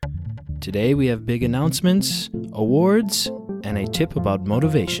Today we have big announcements, awards, and a tip about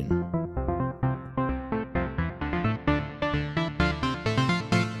motivation.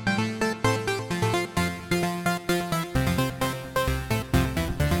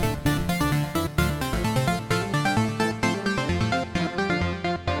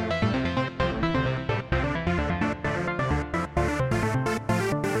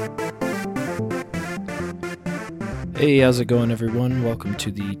 Hey, how's it going, everyone? Welcome to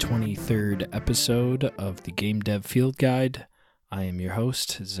the 23rd episode of the Game Dev Field Guide. I am your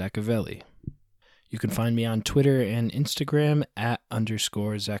host, Zachavelli. You can find me on Twitter and Instagram at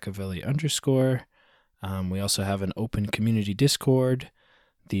 _Zachavelli_. We also have an open community Discord.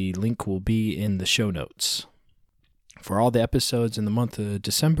 The link will be in the show notes. For all the episodes in the month of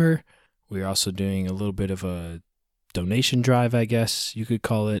December, we're also doing a little bit of a donation drive, I guess you could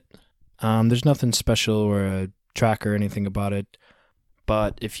call it. There's nothing special or a track or anything about it,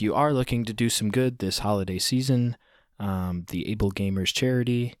 but if you are looking to do some good this holiday season, the Able Gamers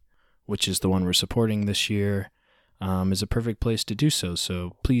charity, which is the one we're supporting this year, is a perfect place to do so.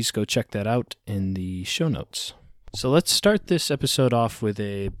 So please go check that out in the show notes. So let's start this episode off with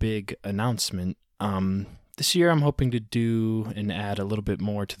a big announcement. This year I'm hoping to do and add a little bit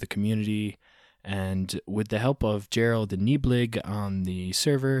more to the community, and with the help of Gerald and Nieblig on the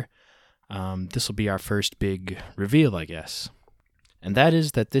server, this will be our first big reveal, I guess. And that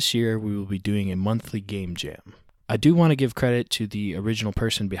is that this year we will be doing a monthly game jam. I do want to give credit to the original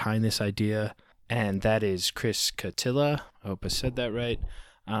person behind this idea, and that is Chris Catilla. I hope I said that right.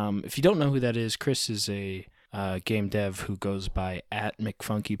 If you don't know who that is, Chris is a game dev who goes by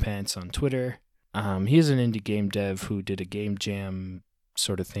 @McFunkyPants on Twitter. He is an indie game dev who did a game jam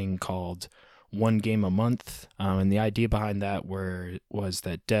sort of thing called One Game a Month, and the idea behind that was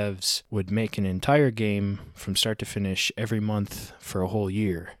that devs would make an entire game from start to finish every month for a whole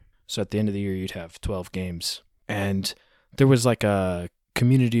year. So at the end of the year, you'd have 12 games. And there was like a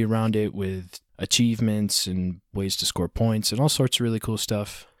community around it with achievements and ways to score points and all sorts of really cool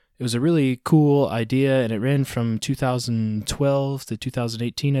stuff. It was a really cool idea, and it ran from 2012 to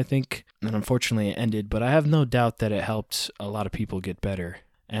 2018, I think. And unfortunately, it ended, but I have no doubt that it helped a lot of people get better.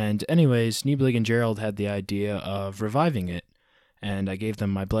 And anyways, Nieblig and Gerald had the idea of reviving it, and I gave them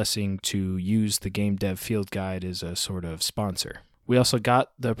my blessing to use the Game Dev Field Guide as a sort of sponsor. We also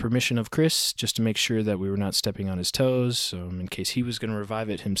got the permission of Chris just to make sure that we were not stepping on his toes, in case he was going to revive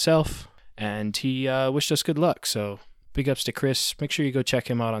it himself, and he wished us good luck, so big ups to Chris. Make sure you go check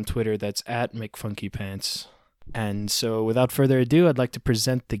him out on Twitter. That's @McFunkyPants. And so without further ado, I'd like to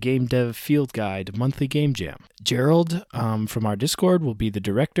present the Game Dev Field Guide Monthly Game Jam. Gerald from our Discord will be the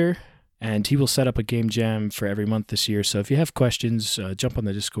director, and he will set up a game jam for every month this year. So if you have questions, jump on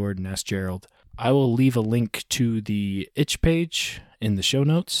the Discord and ask Gerald. I will leave a link to the itch page in the show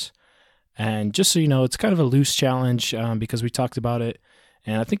notes. And just so you know, it's kind of a loose challenge because we talked about it.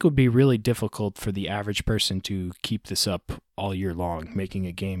 And I think it would be really difficult for the average person to keep this up all year long, making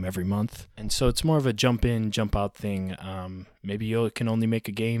a game every month. And so it's more of a jump in, jump out thing. Maybe you can only make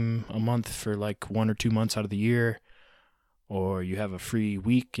a game a month for like 1 or 2 months out of the year, or you have a free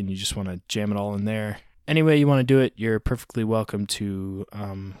week and you just want to jam it all in there. Any way you want to do it, you're perfectly welcome to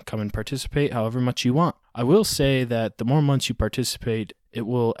come and participate however much you want. I will say that the more months you participate, it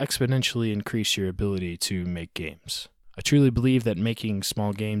will exponentially increase your ability to make games. I truly believe that making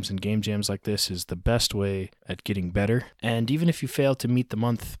small games and game jams like this is the best way at getting better. And even if you fail to meet the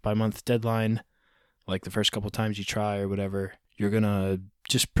month-by-month deadline, like the first couple times you try or whatever, you're going to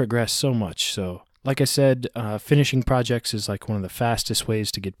just progress so much. So, like I said, finishing projects is like one of the fastest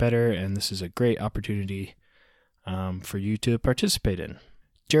ways to get better, and this is a great opportunity for you to participate in.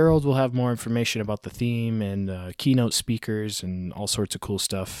 Gerald will have more information about the theme and keynote speakers and all sorts of cool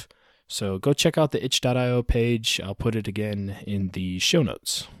stuff. So go check out the itch.io page. I'll put it again in the show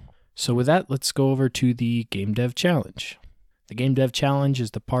notes. So with that, let's go over to the Game Dev Challenge. The Game Dev Challenge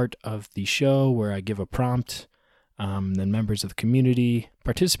is the part of the show where I give a prompt. Then members of the community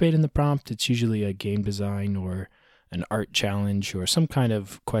participate in the prompt. It's usually a game design or an art challenge or some kind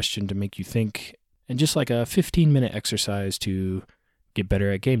of question to make you think. And just like a 15-minute exercise to get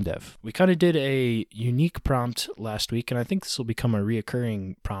better at game dev. We kind of did a unique prompt last week, and I think this will become a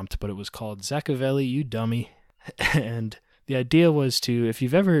reoccurring prompt, but it was called Zachavelli, You Dummy. And the idea was to, if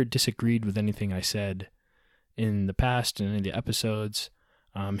you've ever disagreed with anything I said in the past in any of the episodes,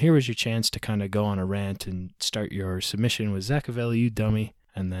 here was your chance to kind of go on a rant and start your submission with Zachavelli, You Dummy,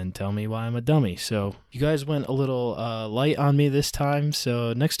 and then tell me why I'm a dummy. So you guys went a little light on me this time,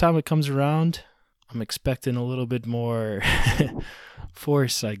 so next time it comes around, I'm expecting a little bit more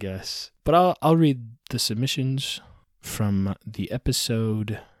force, I guess. But I'll read the submissions from the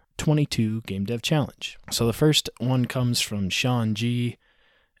episode 22 Game Dev Challenge. So the first one comes from Sean G,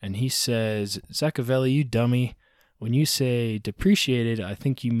 and he says, Zacchavelli, you dummy. When you say depreciated, I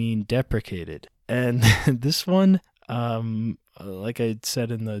think you mean deprecated. And this one, like I said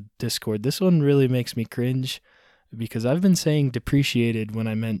in the Discord, this one really makes me cringe because I've been saying depreciated when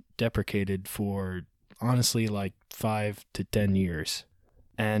I meant deprecated for honestly like 5 to 10 years.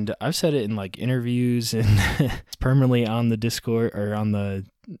 And I've said it in like interviews, and it's permanently on the Discord or on the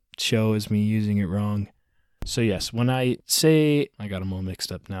show as me using it wrong. So yes, when I say, I got them all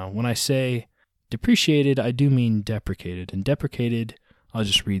mixed up now. When I say depreciated, I do mean deprecated. And deprecated, I'll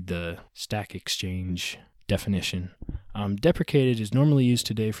just read the Stack Exchange definition. Deprecated is normally used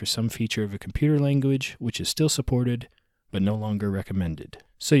today for some feature of a computer language, which is still supported, but no longer recommended.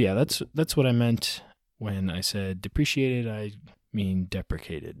 So yeah, that's what I meant when I said depreciated, I mean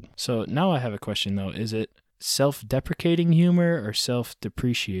deprecated. So now I have a question though. Is it self-deprecating humor or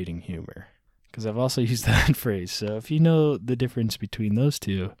self-depreciating humor? Because I've also used that phrase. So if you know the difference between those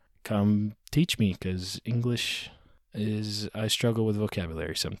two, come teach me, because English I struggle with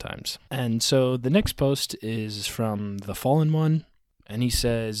vocabulary sometimes. And so the next post is from The Fallen One, and he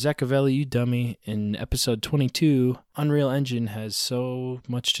says, Zacchavelli, you dummy, in episode 22, Unreal Engine has so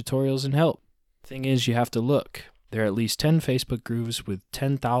much tutorials and help. Thing is, you have to look. There are at least 10 Facebook groups with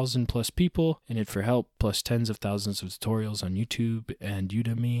 10,000 plus people in it for help, plus tens of thousands of tutorials on YouTube and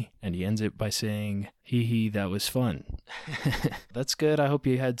Udemy. And he ends it by saying, hee hee, that was fun. That's good. I hope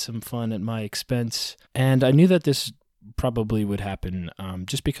you had some fun at my expense. And I knew that this probably would happen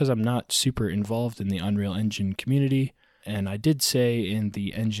just because I'm not super involved in the Unreal Engine community. And I did say in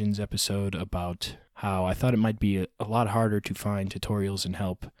the Engines episode about how I thought it might be a lot harder to find tutorials and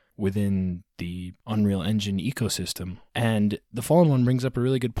help within the Unreal Engine ecosystem. And The Fallen One brings up a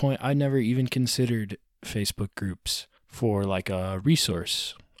really good point. I never even considered Facebook groups for like a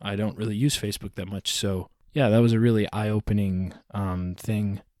resource. I don't really use Facebook that much. So yeah, that was a really eye-opening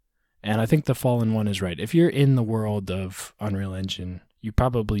thing. And I think The Fallen One is right. If you're in the world of Unreal Engine, you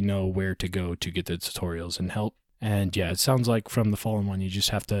probably know where to go to get the tutorials and help. And yeah, it sounds like from The Fallen One, you just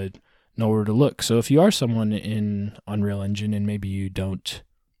have to know where to look. So if you are someone in Unreal Engine and maybe you don't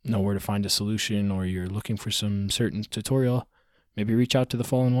know where to find a solution, or you're looking for some certain tutorial, maybe reach out to The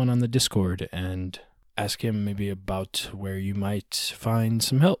Fallen One on the Discord and ask him maybe about where you might find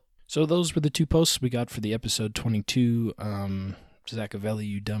some help. So those were the two posts we got for the episode 22 Zacchavelli,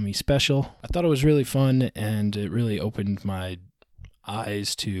 you dummy special. I thought it was really fun, and it really opened my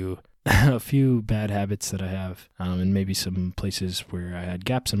eyes to a few bad habits that I have, and maybe some places where I had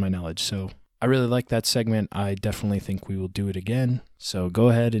gaps in my knowledge. So I really like that segment. I definitely think we will do it again. So go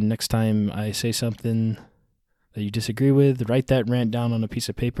ahead, and next time I say something that you disagree with, write that rant down on a piece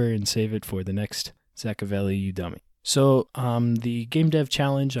of paper and save it for the next Zacchavelli, you dummy. So the Game Dev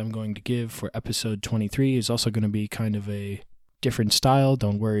Challenge I'm going to give for episode 23 is also going to be kind of a different style.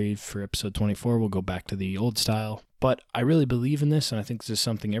 Don't worry, for episode 24 we'll go back to the old style. But I really believe in this, and I think this is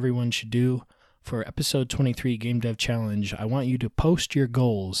something everyone should do. For episode 23 Game Dev Challenge, I want you to post your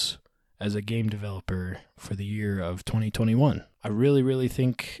goals as a game developer for the year of 2021. I really, really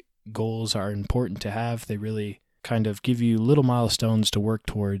think goals are important to have. They really kind of give you little milestones to work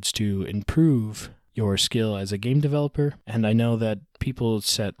towards to improve your skill as a game developer. And I know that people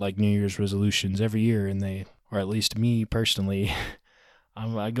set like New Year's resolutions every year, and or at least me personally,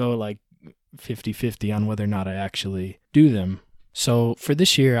 I go like 50-50 on whether or not I actually do them. So for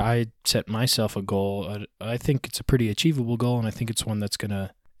this year, I set myself a goal. I think it's a pretty achievable goal, and I think it's one that's going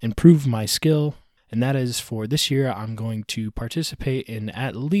to improve my skill. And that is, for this year, I'm going to participate in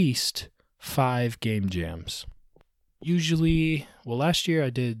at least 5 game jams. Usually, well, last year I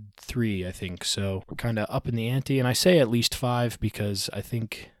did 3, I think, so we're kind of up in the ante. And I say at least 5 because I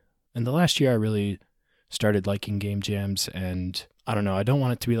think in the last year I really started liking game jams, and I don't know, I don't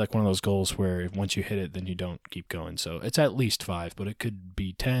want it to be like one of those goals where once you hit it, then you don't keep going. So it's at least 5, but it could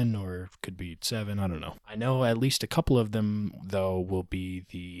be 10 or it could be 7, I don't know. I know at least a couple of them, though, will be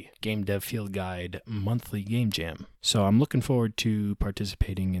the Game Dev Field Guide monthly game jam. So I'm looking forward to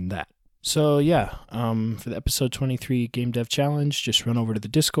participating in that. So yeah, for the episode 23 Game Dev Challenge, just run over to the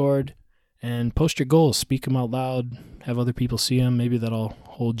Discord and post your goals, speak them out loud, have other people see them. Maybe that'll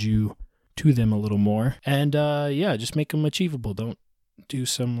hold you to them a little more. And yeah, just make them achievable. Don't do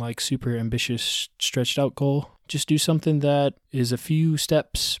some like super ambitious stretched out goal. Just do something that is a few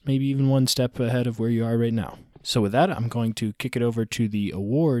steps, maybe even 1 step ahead of where you are right now. So with that, I'm going to kick it over to the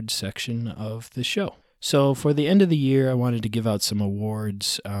awards section of the show. So for the end of the year, I wanted to give out some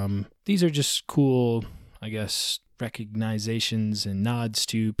awards. These are just cool, I guess, recognizations and nods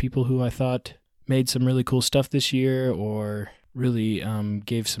to people who I thought made some really cool stuff this year, or really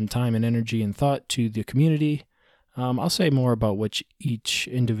gave some time and energy and thought to the community. I'll say more about which each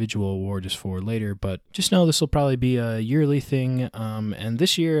individual award is for later, but just know this will probably be a yearly thing. And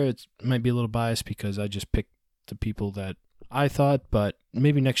this year it might be a little biased because I just picked the people that I thought, but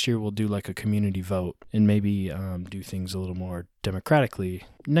maybe next year we'll do like a community vote and maybe do things a little more democratically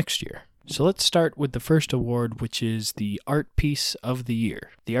next year. So let's start with the first award, which is the Art Piece of the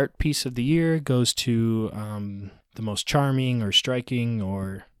Year. The Art Piece of the Year goes to the most charming or striking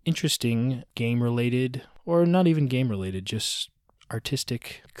or interesting game-related, or not even game-related, just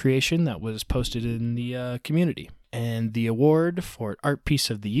artistic creation that was posted in the community. And the award for Art Piece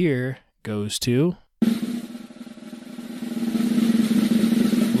of the Year goes to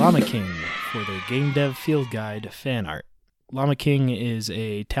Llama King for their Game Dev Field Guide fan art. Llama King is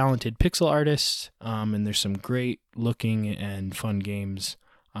a talented pixel artist, and there's some great looking and fun games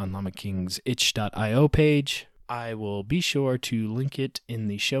on Llama King's itch.io page. I will be sure to link it in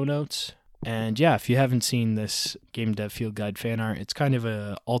the show notes. And yeah, if you haven't seen this Game Dev Field Guide fan art, it's kind of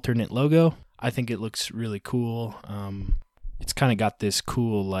an alternate logo. I think it looks really cool. It's kind of got this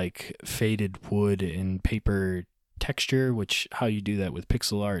cool like faded wood and paper texture, which how you do that with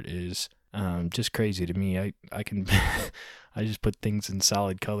pixel art is just crazy to me. I can I just put things in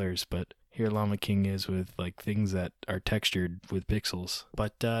solid colors, but here Llama King is with like things that are textured with pixels.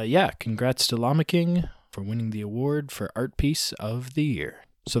 But yeah, congrats to Llama King for winning the award for Art Piece of the Year.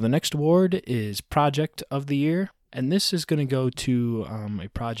 So the next award is Project of the Year, and this is going to go to a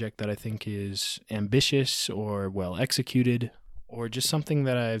project that I think is ambitious or well executed, or just something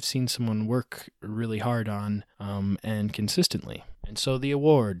that I've seen someone work really hard on and consistently. And so the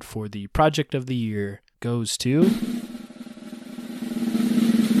award for the Project of the Year goes to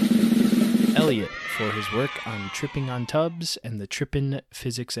Elliot for his work on Tripping on Tubs and the Trippin'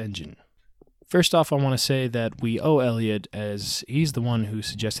 physics engine. First off, I want to say that we owe Elliot, as he's the one who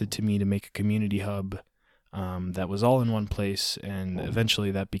suggested to me to make a community hub that was all in one place, and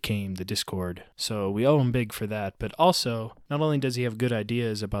eventually that became the Discord. So we owe him big for that, but also, not only does he have good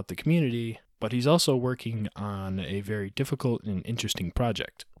ideas about the community, but he's also working on a very difficult and interesting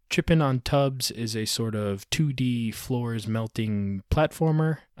project. Trippin' on Tubs is a sort of 2D floors melting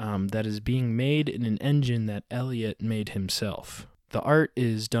platformer that is being made in an engine that Elliot made himself. The art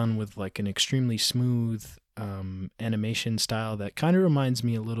is done with like an extremely smooth animation style that kind of reminds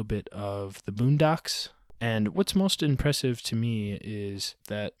me a little bit of the Boondocks. And what's most impressive to me is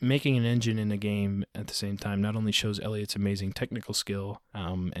that making an engine in a game at the same time not only shows Elliot's amazing technical skill,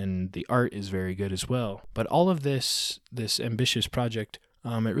 and the art is very good as well, but all of this ambitious project,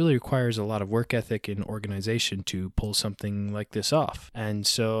 it really requires a lot of work ethic and organization to pull something like this off. And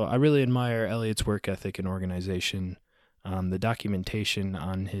so I really admire Elliot's work ethic and organization. The documentation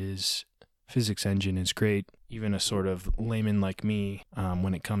on his physics engine is great. Even a sort of layman like me,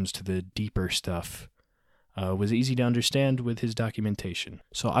 when it comes to the deeper stuff, was easy to understand with his documentation.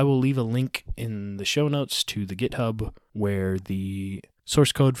 So I will leave a link in the show notes to the GitHub where the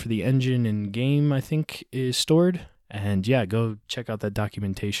source code for the engine and game, I think, is stored. And yeah, go check out that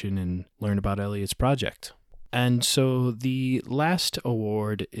documentation and learn about Elliot's project. And so the last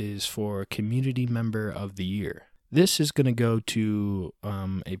award is for Community Member of the Year. This is going to go to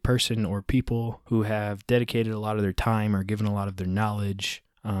a person or people who have dedicated a lot of their time or given a lot of their knowledge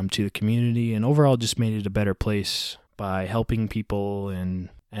to the community, and overall just made it a better place by helping people and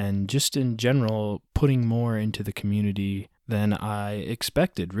just in general putting more into the community than I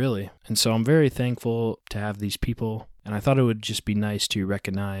expected, really. And so I'm very thankful to have these people, and I thought it would just be nice to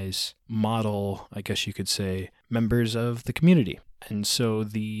recognize, model, I guess you could say, members of the community. And so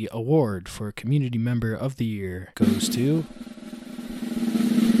the award for Community Member of the Year goes to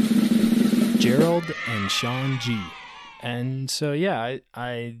Gerald and Sean G. And so, yeah,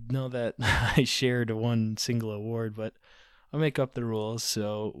 I know that I shared one single award, but I'll make up the rules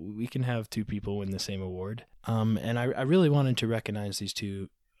so we can have two people win the same award. And I really wanted to recognize these two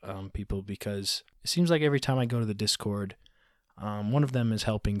people because it seems like every time I go to the Discord, one of them is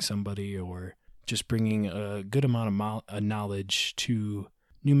helping somebody or just bringing a good amount of knowledge to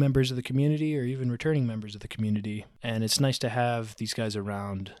new members of the community or even returning members of the community. And it's nice to have these guys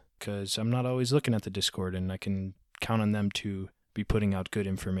around because I'm not always looking at the Discord, and I can count on them to be putting out good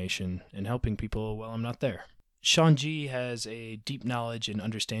information and helping people while I'm not there. Sean G has a deep knowledge and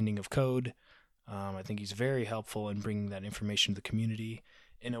understanding of code. I think he's very helpful in bringing that information to the community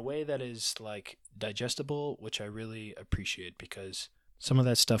in a way that is like digestible, which I really appreciate because some of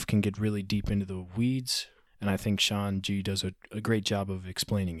that stuff can get really deep into the weeds, and I think Sean G does a great job of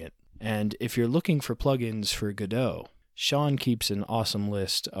explaining it. And if you're looking for plugins for Godot, Sean keeps an awesome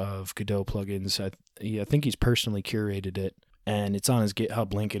list of Godot plugins. I think he's personally curated it, and it's on his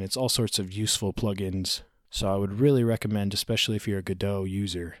GitHub link, and it's all sorts of useful plugins. So I would really recommend, especially if you're a Godot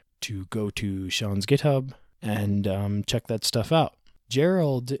user, to go to Sean's GitHub and check that stuff out.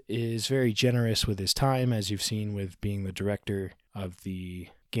 Gerald is very generous with his time, as you've seen with being the director of the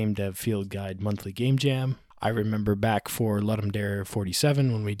Game Dev Field Guide Monthly Game Jam. I remember back for Ludum Dare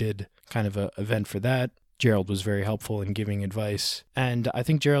 47 when we did kind of an event for that. Gerald was very helpful in giving advice, and I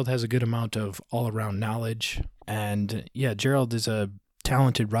think Gerald has a good amount of all-around knowledge. And yeah, Gerald is a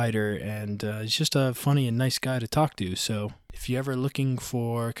talented writer, and he's just a funny and nice guy to talk to. So if you're ever looking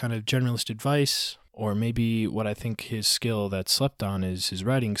for kind of generalist advice, or maybe what I think his skill that's slept on is his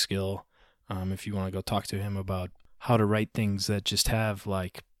writing skill, if you want to go talk to him about how to write things that just have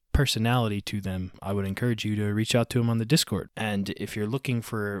like personality to them, I would encourage you to reach out to him on the Discord. And if you're looking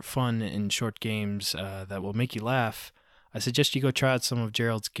for fun and short games that will make you laugh, I suggest you go try out some of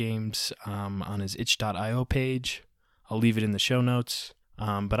Gerald's games on his itch.io page. I'll leave it in the show notes.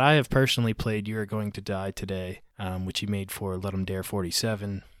 But I have personally played You're Going to Die Today, which he made for Ludum Dare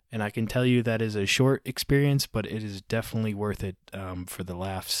 47. And I can tell you that is a short experience, but it is definitely worth it for the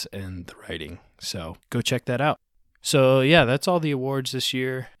laughs and the writing. So go check that out. So yeah, that's all the awards this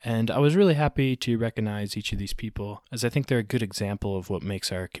year, and I was really happy to recognize each of these people, as I think they're a good example of what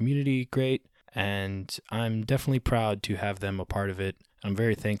makes our community great, and I'm definitely proud to have them a part of it. I'm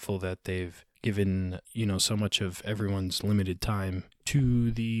very thankful that they've given, so much of everyone's limited time to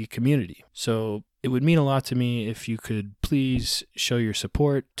the community. So it would mean a lot to me if you could please show your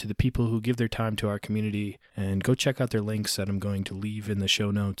support to the people who give their time to our community, and go check out their links that I'm going to leave in the show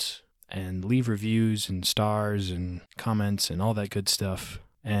notes, and leave reviews and stars and comments and all that good stuff.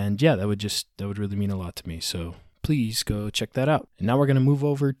 And yeah, that would really mean a lot to me. So please go check that out. And now we're going to move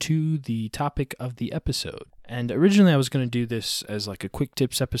over to the topic of the episode. And originally I was going to do this as like a quick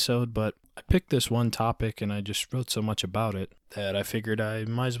tips episode, but I picked this one topic and I just wrote so much about it that I figured I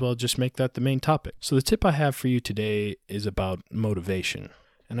might as well just make that the main topic. So the tip I have for you today is about motivation.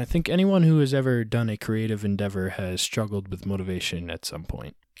 And I think anyone who has ever done a creative endeavor has struggled with motivation at some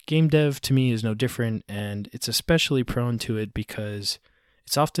point. Game dev to me is no different, and it's especially prone to it because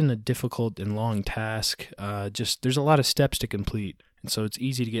it's often a difficult and long task. There's a lot of steps to complete, and so it's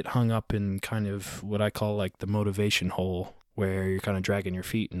easy to get hung up in kind of what I call like the motivation hole, where you're kind of dragging your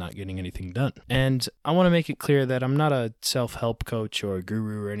feet and not getting anything done. And I want to make it clear that I'm not a self-help coach or a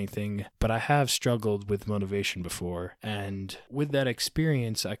guru or anything, but I have struggled with motivation before. And with that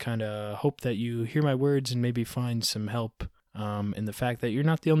experience, I kind of hope that you hear my words and maybe find some help in the fact that you're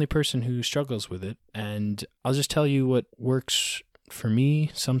not the only person who struggles with it. And I'll just tell you what works for me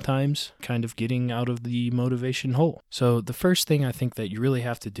sometimes, kind of getting out of the motivation hole. So the first thing I think that you really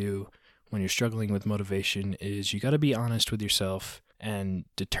have to do when you're struggling with motivation is you got to be honest with yourself and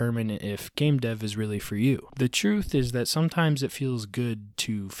determine if game dev is really for you. The truth is that sometimes it feels good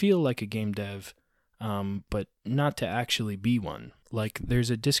to feel like a game dev, but not to actually be one. Like there's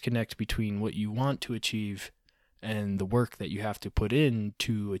a disconnect between what you want to achieve and the work that you have to put in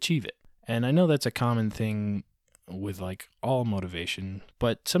to achieve it. And I know that's a common thing with like all motivation,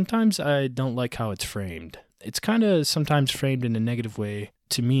 but sometimes I don't like how it's framed. It's kind of sometimes framed in a negative way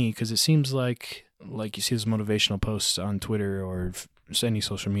to me, because it seems like you see those motivational posts on Twitter or any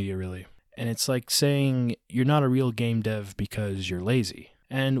social media really, and it's like saying you're not a real game dev because you're lazy.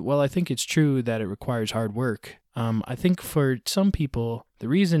 And while I think it's true that it requires hard work, I think for some people, the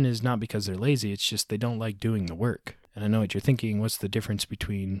reason is not because they're lazy, it's just they don't like doing the work. And I know what you're thinking, what's the difference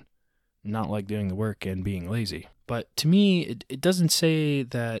between not like doing the work and being lazy? But to me, it doesn't say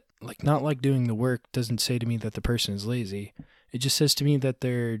that, like, not like doing the work doesn't say to me that the person is lazy. It just says to me that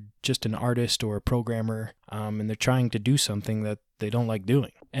they're just an artist or a programmer, and they're trying to do something that they don't like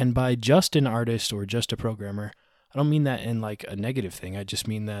doing. And by just an artist or just a programmer, I don't mean that in like a negative thing. I just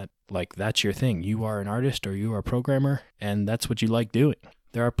mean that like that's your thing. You are an artist or you are a programmer, and that's what you like doing.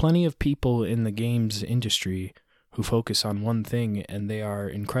 There are plenty of people in the games industry who focus on one thing and they are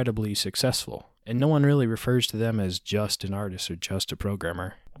incredibly successful. And no one really refers to them as just an artist or just a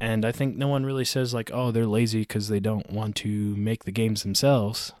programmer. And I think no one really says like, oh, they're lazy because they don't want to make the games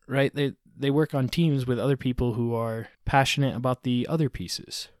themselves, right? They work on teams with other people who are passionate about the other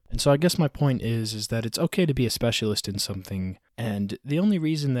pieces. And so I guess my point is that it's okay to be a specialist in something. And the only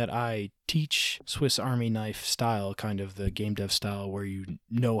reason that I teach Swiss Army knife style, kind of the game dev style where you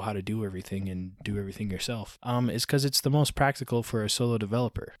know how to do everything and do everything yourself, is because it's the most practical for a solo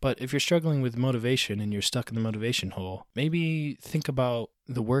developer. But if you're struggling with motivation and you're stuck in the motivation hole, maybe think about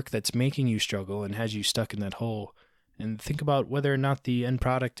the work that's making you struggle and has you stuck in that hole, and think about whether or not the end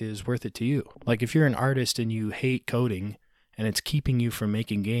product is worth it to you. Like if you're an artist and you hate coding, and it's keeping you from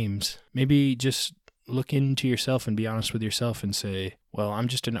making games, maybe just look into yourself and be honest with yourself and say, well, I'm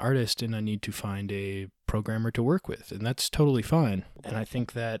just an artist and I need to find a programmer to work with. And that's totally fine. And I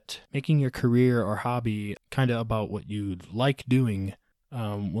think that making your career or hobby kind of about what you like doing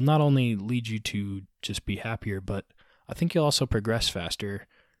will not only lead you to just be happier, but I think you'll also progress faster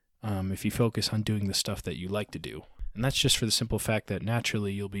if you focus on doing the stuff that you like to do. And that's just for the simple fact that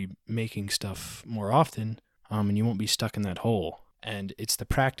naturally you'll be making stuff more often, and you won't be stuck in that hole. And it's the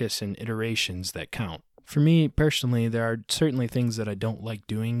practice and iterations that count. For me personally, there are certainly things that I don't like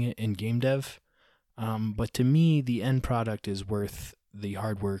doing in game dev, but to me, the end product is worth the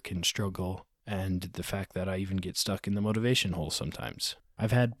hard work and struggle and the fact that I even get stuck in the motivation hole sometimes.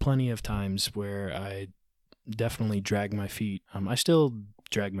 I've had plenty of times where I definitely drag my feet. I still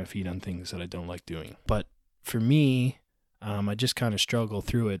drag my feet on things that I don't like doing. But for me, I just kind of struggle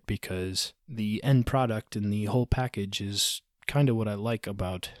through it because the end product and the whole package is kind of what I like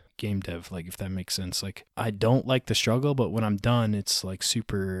about game dev, like if that makes sense. Like I don't like the struggle, but when I'm done, it's like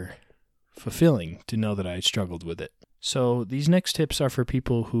super fulfilling to know that I struggled with it. So these next tips are for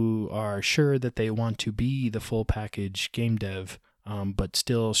people who are sure that they want to be the full package game dev, but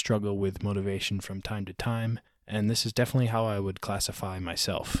still struggle with motivation from time to time. And this is definitely how I would classify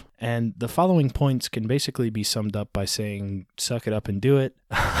myself. And the following points can basically be summed up by saying, suck it up and do it.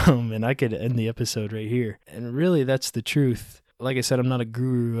 And I could end the episode right here. And really, that's the truth. Like I said, I'm not a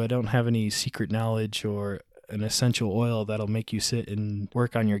guru. I don't have any secret knowledge or an essential oil that'll make you sit and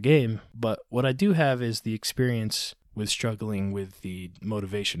work on your game. But what I do have is the experience with struggling with the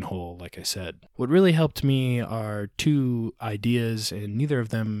motivation hole, like I said. What really helped me are two ideas, and neither of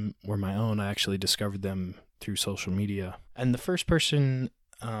them were my own. I actually discovered them through social media. And the first person,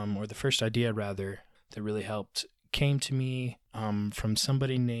 or the first idea rather, that really helped came to me from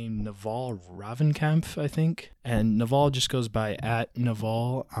somebody named Naval Ravenkamp, I think. And Naval just goes by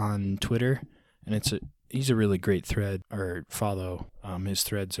 @Naval on Twitter. And he's a really great thread or follow. His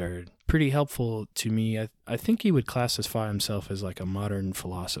threads are pretty helpful to me. I think he would classify himself as like a modern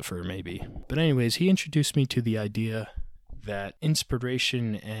philosopher maybe. But anyways, he introduced me to the idea that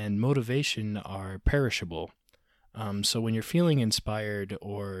inspiration and motivation are perishable. So when you're feeling inspired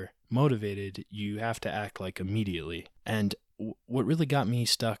or motivated, you have to act like immediately. And what really got me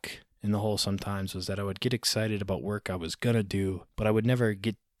stuck in the hole sometimes was that I would get excited about work I was gonna do, but I would never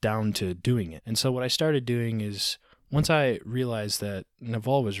get down to doing it. And so what I started doing is, once I realized that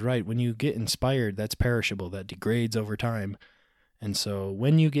Naval was right, when you get inspired, that's perishable, that degrades over time. And so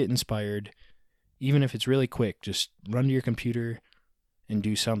when you get inspired, even if it's really quick, just run to your computer and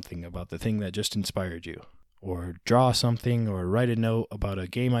do something about the thing that just inspired you. Or draw something, or write a note about a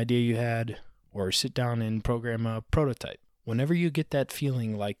game idea you had, or sit down and program a prototype. Whenever you get that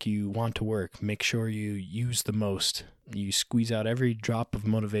feeling like you want to work, make sure you use the most. You squeeze out every drop of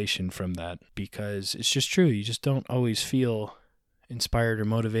motivation from that, because it's just true. You just don't always feel inspired or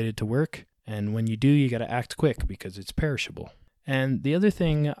motivated to work. And when you do, you got to act quick because it's perishable. And the other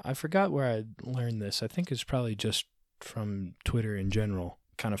thing, I forgot where I learned this. I think it's probably just from Twitter in general,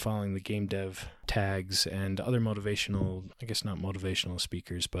 kind of following the game dev tags and other motivational, I guess not motivational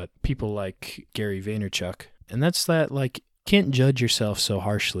speakers, but people like Gary Vaynerchuk. And that's that, like, can't judge yourself so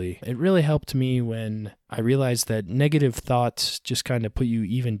harshly. It really helped me when I realized that negative thoughts just kind of put you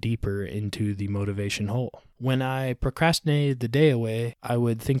even deeper into the motivation hole. When I procrastinated the day away, I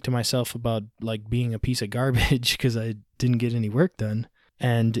would think to myself about like being a piece of garbage because I didn't get any work done.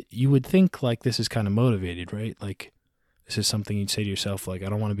 And you would think like this is kind of motivated, right? Like this is something you'd say to yourself, like, I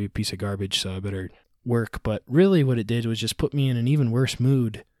don't want to be a piece of garbage, so I better work. But really what it did was just put me in an even worse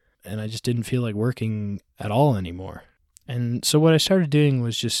mood, and I just didn't feel like working at all anymore. And so what I started doing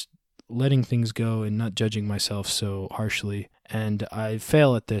was just letting things go and not judging myself so harshly. And I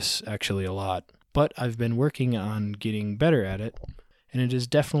fail at this actually a lot, but I've been working on getting better at it, and it has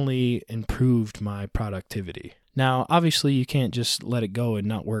definitely improved my productivity. Now, obviously, you can't just let it go and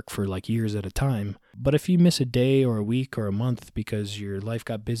not work for like years at a time, but if you miss a day or a week or a month because your life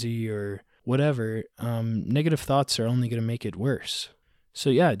got busy or whatever, negative thoughts are only going to make it worse. So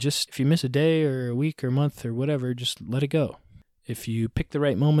yeah, just if you miss a day or a week or a month or whatever, just let it go. If you pick the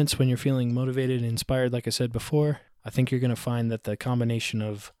right moments when you're feeling motivated and inspired, like I said before, I think you're going to find that the combination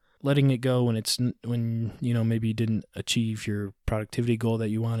of letting it go when you know maybe you didn't achieve your productivity goal that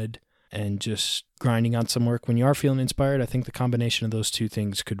you wanted, and just grinding on some work when you are feeling inspired, I think the combination of those two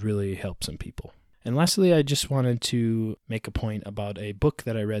things could really help some people. And lastly, I just wanted to make a point about a book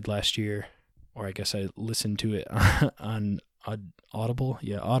that I read last year, or I guess I listened to it on Audible.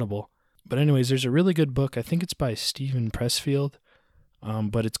 Yeah, Audible. But anyways, there's a really good book. I think it's by Steven Pressfield,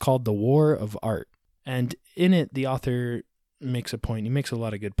 but it's called The War of Art. And in it, the author makes a point. He makes a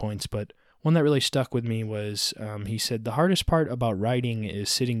lot of good points, but one that really stuck with me was he said the hardest part about writing is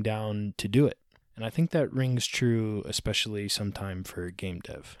sitting down to do it. And I think that rings true, especially sometime for game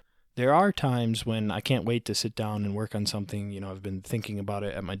dev. There are times when I can't wait to sit down and work on something. I've been thinking about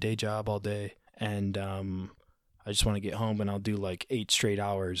it at my day job all day, and I just want to get home and I'll do like 8 straight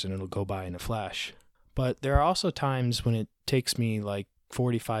hours and it'll go by in a flash. But there are also times when it takes me like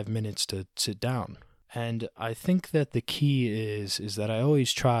 45 minutes to sit down. And I think that the key is that I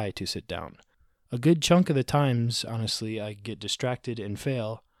always try to sit down. A good chunk of the times, honestly, I get distracted and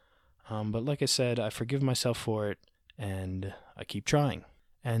fail. But like I said, I forgive myself for it and I keep trying.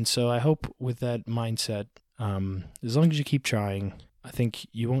 And so I hope with that mindset, as long as you keep trying, I think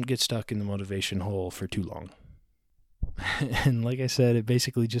you won't get stuck in the motivation hole for too long. And like I said, it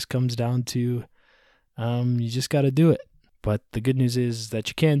basically just comes down to you just got to do it. But the good news is that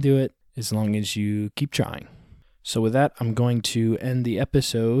you can do it as long as you keep trying. So with that, I'm going to end the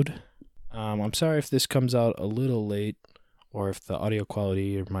episode. I'm sorry if this comes out a little late or if the audio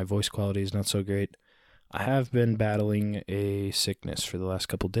quality or my voice quality is not so great. I have been battling a sickness for the last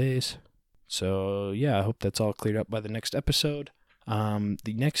couple days. So yeah, I hope that's all cleared up by the next episode.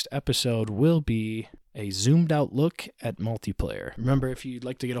 The next episode will be a zoomed out look at multiplayer. Remember, if you'd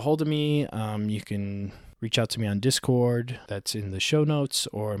like to get a hold of me, you can reach out to me on Discord. That's in the show notes,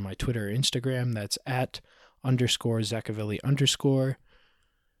 or my Twitter or Instagram. That's @_Zaccavelli_.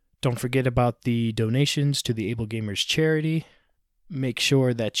 Don't forget about the donations to the Able Gamers charity. Make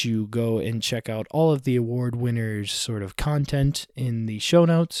sure that you go and check out all of the award winners' sort of content in the show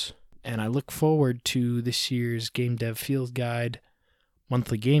notes. And I look forward to this year's Game Dev Field Guide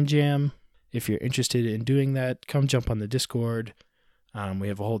monthly game jam. If you're interested in doing that, come jump on the Discord. We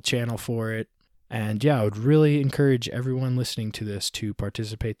have a whole channel for it. And yeah, I would really encourage everyone listening to this to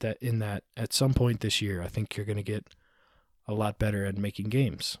participate in that at some point this year. I think you're going to get a lot better at making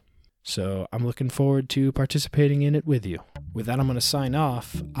games. So I'm looking forward to participating in it with you. With that, I'm going to sign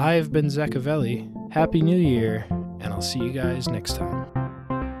off. I've been Zaccavelli. Happy New Year, and I'll see you guys next time.